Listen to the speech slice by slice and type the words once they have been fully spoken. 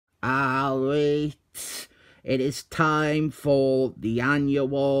Alright, it is time for the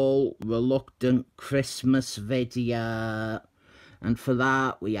annual Reluctant Christmas video, and for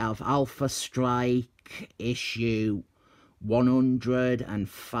that we have Alpha Strike issue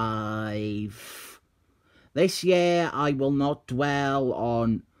 105. This year I will not dwell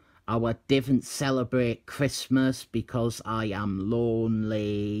on our didn't celebrate Christmas because I am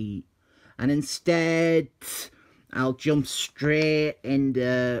lonely, and instead I'll jump straight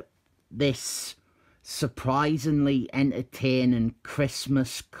into this surprisingly entertaining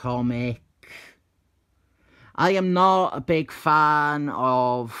Christmas comic. I am not a big fan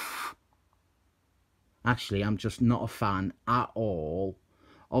of... Actually, I'm just not a fan at all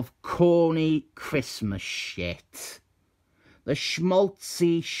of corny Christmas shit. The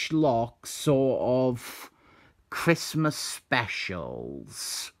schmaltzy schlock sort of Christmas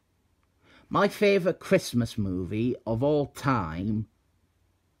specials. My favourite Christmas movie of all time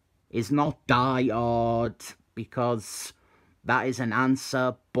is not Die Hard, because that is an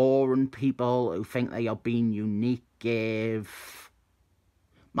answer boring people who think they are being unique give.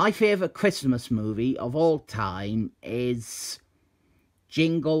 My favourite Christmas movie of all time is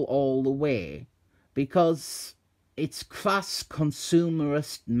Jingle All the Way, because its crass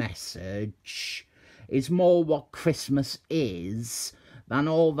consumerist message is more what Christmas is than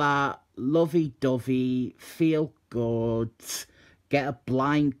all that lovey-dovey, feel-good, get a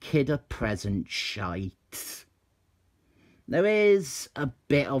blind kid a present shite. There is a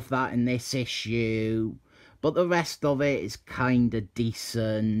bit of that in this issue, but the rest of it is kinda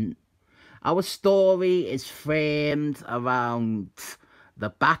decent. Our story is framed around the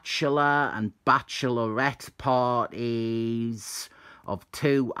bachelor and bachelorette parties of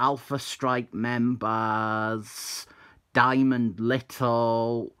two Alpha Strike members, Diamond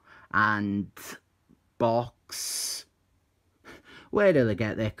Little and Box. Where do they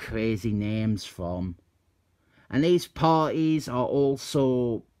get their crazy names from? And these parties are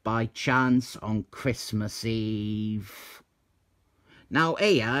also by chance on Christmas Eve. Now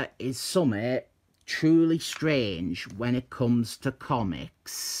here is something truly strange when it comes to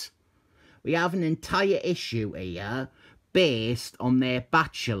comics. We have an entire issue here based on their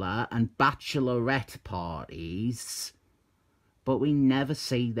bachelor and bachelorette parties, but we never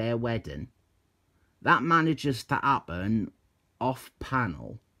see their wedding. That manages to happen off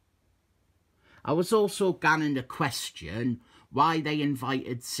panel. I was also going to question why they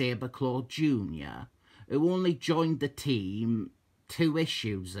invited Sabreclaw Jr., who only joined the team 2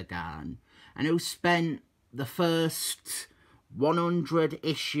 issues ago, and who spent the first 100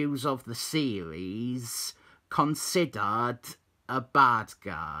 issues of the series considered a bad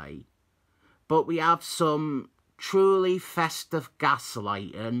guy. But we have some truly festive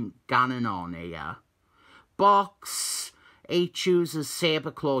gaslighting going on here. Box, he chooses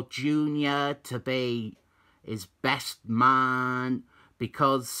Sabreclaw Jr. to be his best man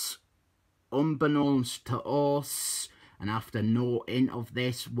because, unbeknownst to us, and after no hint of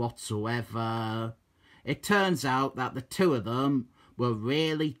this whatsoever, it turns out that the two of them were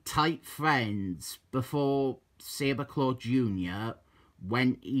really tight friends before Sabreclaw Jr.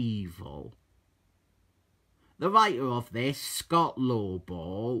 went evil. The writer of this, Scott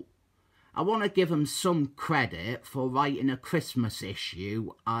Lobdell, I want to give him some credit for writing a Christmas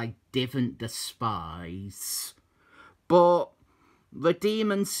issue I didn't despise. But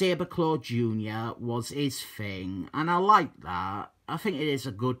redeeming Sabreclaw Jr. was his thing, and I like that. I think it is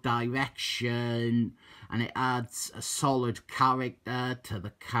a good direction, and it adds a solid character to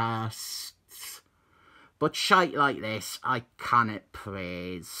the cast. But shite like this, I cannot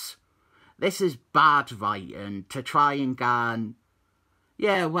praise. This is bad writing to try and go,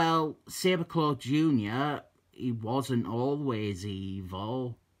 yeah, well, Sabreclaw Jr., he wasn't always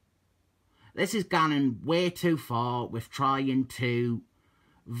evil. This is going way too far with trying to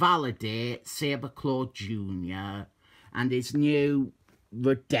validate Sabreclaw Jr. and his new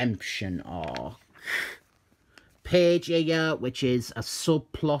redemption arc. Page here, which is a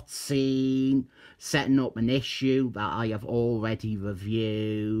subplot scene setting up an issue that I have already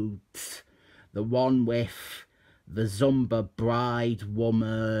reviewed. The one with the Zumba bride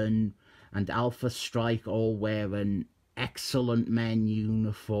woman and Alpha Strike all wearing excellent men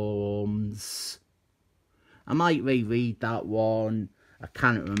uniforms. I might reread that one. I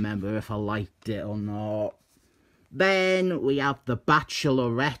can't remember if I liked it or not. Then we have the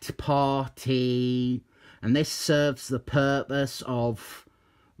bachelorette party, and this serves the purpose of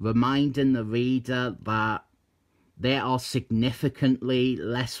reminding the reader that there are significantly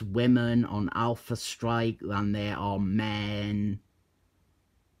less women on Alpha Strike than there are men.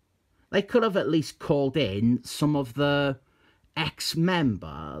 They could have at least called in some of the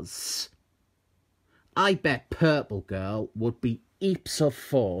ex-members. I bet Purple Girl would be heaps of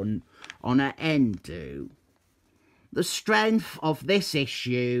fun on her endo. The strength of this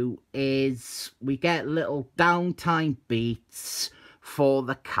issue is we get little downtime beats for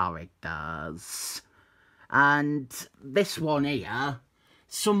the characters. And this one here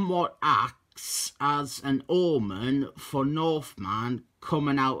somewhat acts as an omen for Northman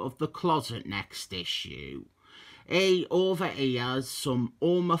coming out of the closet next issue. He overhears some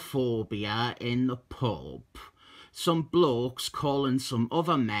homophobia in the pub. Some blokes calling some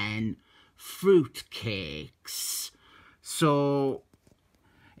other men fruitcakes. So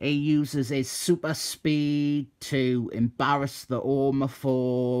he uses his super speed to embarrass the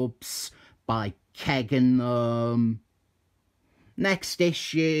homophobes by kegging them. Next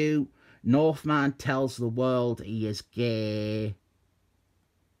issue, Northman tells the world he is gay.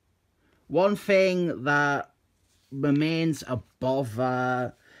 One thing that remains a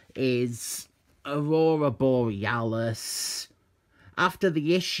bother is Aurora Borealis. After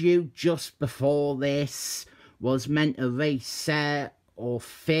the issue just before this was meant to reset or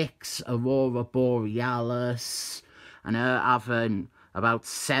fix Aurora Borealis and her having about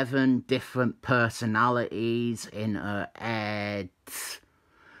 7 different personalities in her head.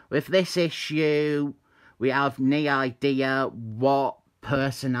 With this issue, we have no idea what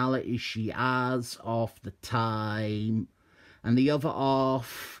personality she has half the time, and the other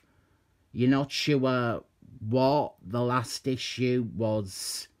half, you're not sure what the last issue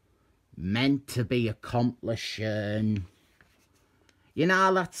was meant to be accomplishing. You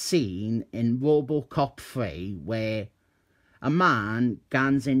know that scene in RoboCop 3 where a man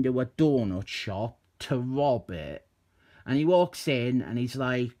goes into a donut shop to rob it, and he walks in and he's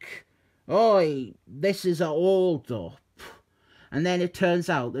like, "Oi, this is a hold up." And then it turns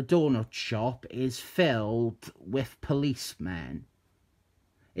out the donut shop is filled with policemen.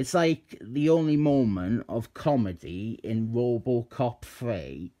 It's like the only moment of comedy in RoboCop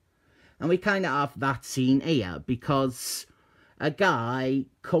 3. And we kind of have that scene here because a guy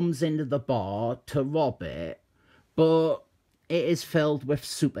comes into the bar to rob it, but it is filled with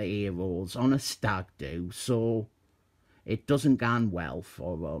superheroes on a stag do, so it doesn't go on well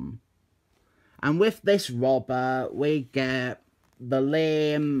for them. And with this robber, we get the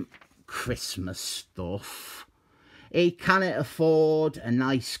lame Christmas stuff. He cannot afford a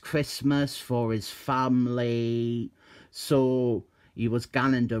nice Christmas for his family, so he was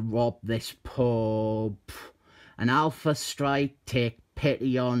going to rob this pub. And Alpha Strike take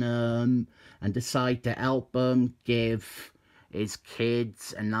pity on him and decide to help him give his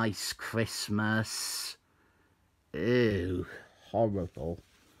kids a nice Christmas. Ew, horrible.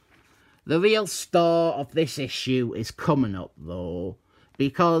 The real star of this issue is coming up though,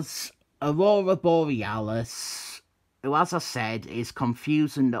 because Aurora Borealis, who as I said is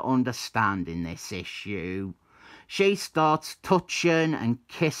confusing to understand in this issue, she starts touching and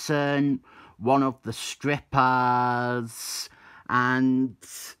kissing one of the strippers, and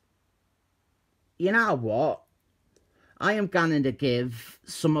you know what? I am going to give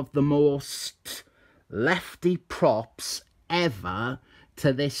some of the most lefty props ever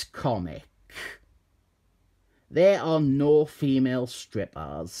to this comic. There are no female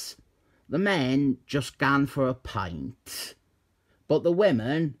strippers. The men just gone for a pint. But the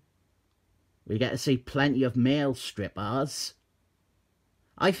women, we get to see plenty of male strippers.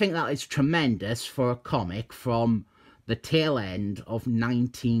 I think that is tremendous for a comic from the tail end of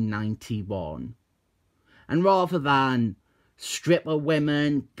 1991. And rather than stripper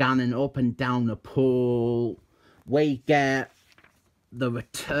women gunning up and down a pole, we get the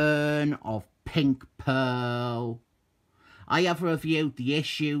return of Pink Pearl. I have reviewed the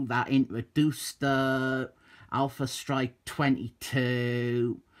issue that introduced her, Alpha Strike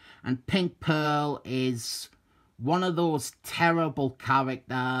 22, and Pink Pearl is one of those terrible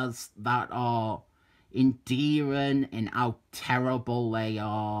characters that are endearing in how terrible they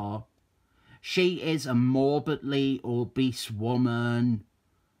are. She is a morbidly obese woman.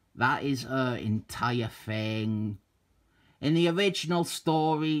 That is her entire thing. In the original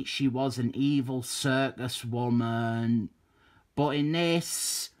story, she was an evil circus woman. But in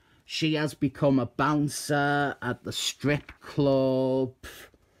this, she has become a bouncer at the strip club.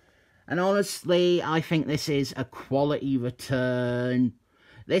 And honestly, I think this is a quality return.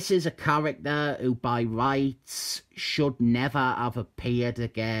 This is a character who by rights should never have appeared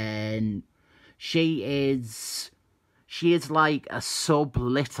again. She is like a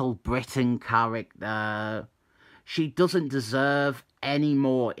sub-Little Britain character. She doesn't deserve any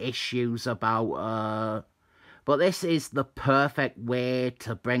more issues about her. But this is the perfect way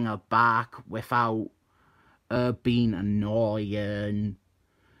to bring her back without her being annoying.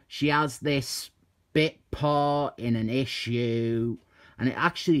 She has this bit part in an issue, and it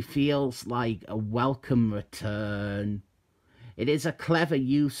actually feels like a welcome return. It is a clever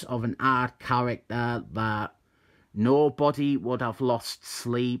use of an art character that nobody would have lost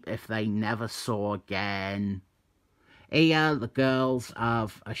sleep if they never saw again. Here, the girls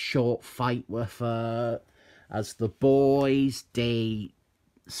have a short fight with her, as the boys date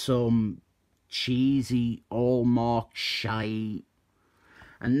some cheesy Hallmark shite.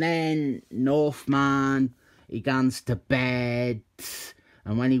 And then Northman, he goes to bed,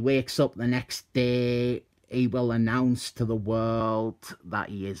 and when he wakes up the next day, he will announce to the world that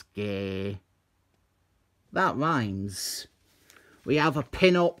he is gay. That rhymes. We have a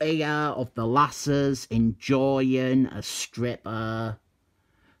pin-up here of the lasses enjoying a stripper.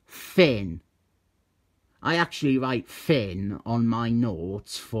 Finn. I actually write Finn on my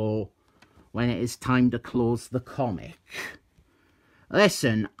notes for when it is time to close the comic.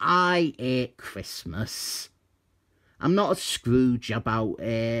 Listen, I hate Christmas. I'm not a Scrooge about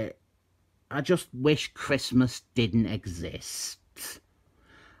it. I just wish Christmas didn't exist.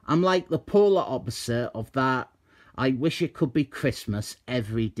 I'm like the polar opposite of that I wish it could be Christmas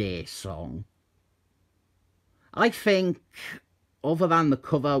every day song. I think, other than the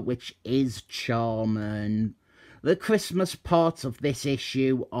cover, which is charming, the Christmas parts of this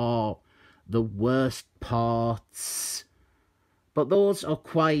issue are the worst parts. But those are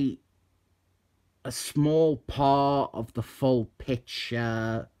quite a small part of the full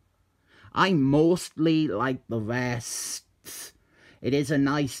picture. I mostly like the rest. It is a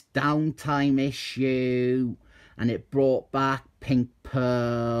nice downtime issue, and it brought back Pink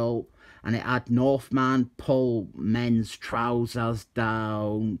Pearl, and it had Northman pull men's trousers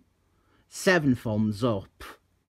down. 7 thumbs up.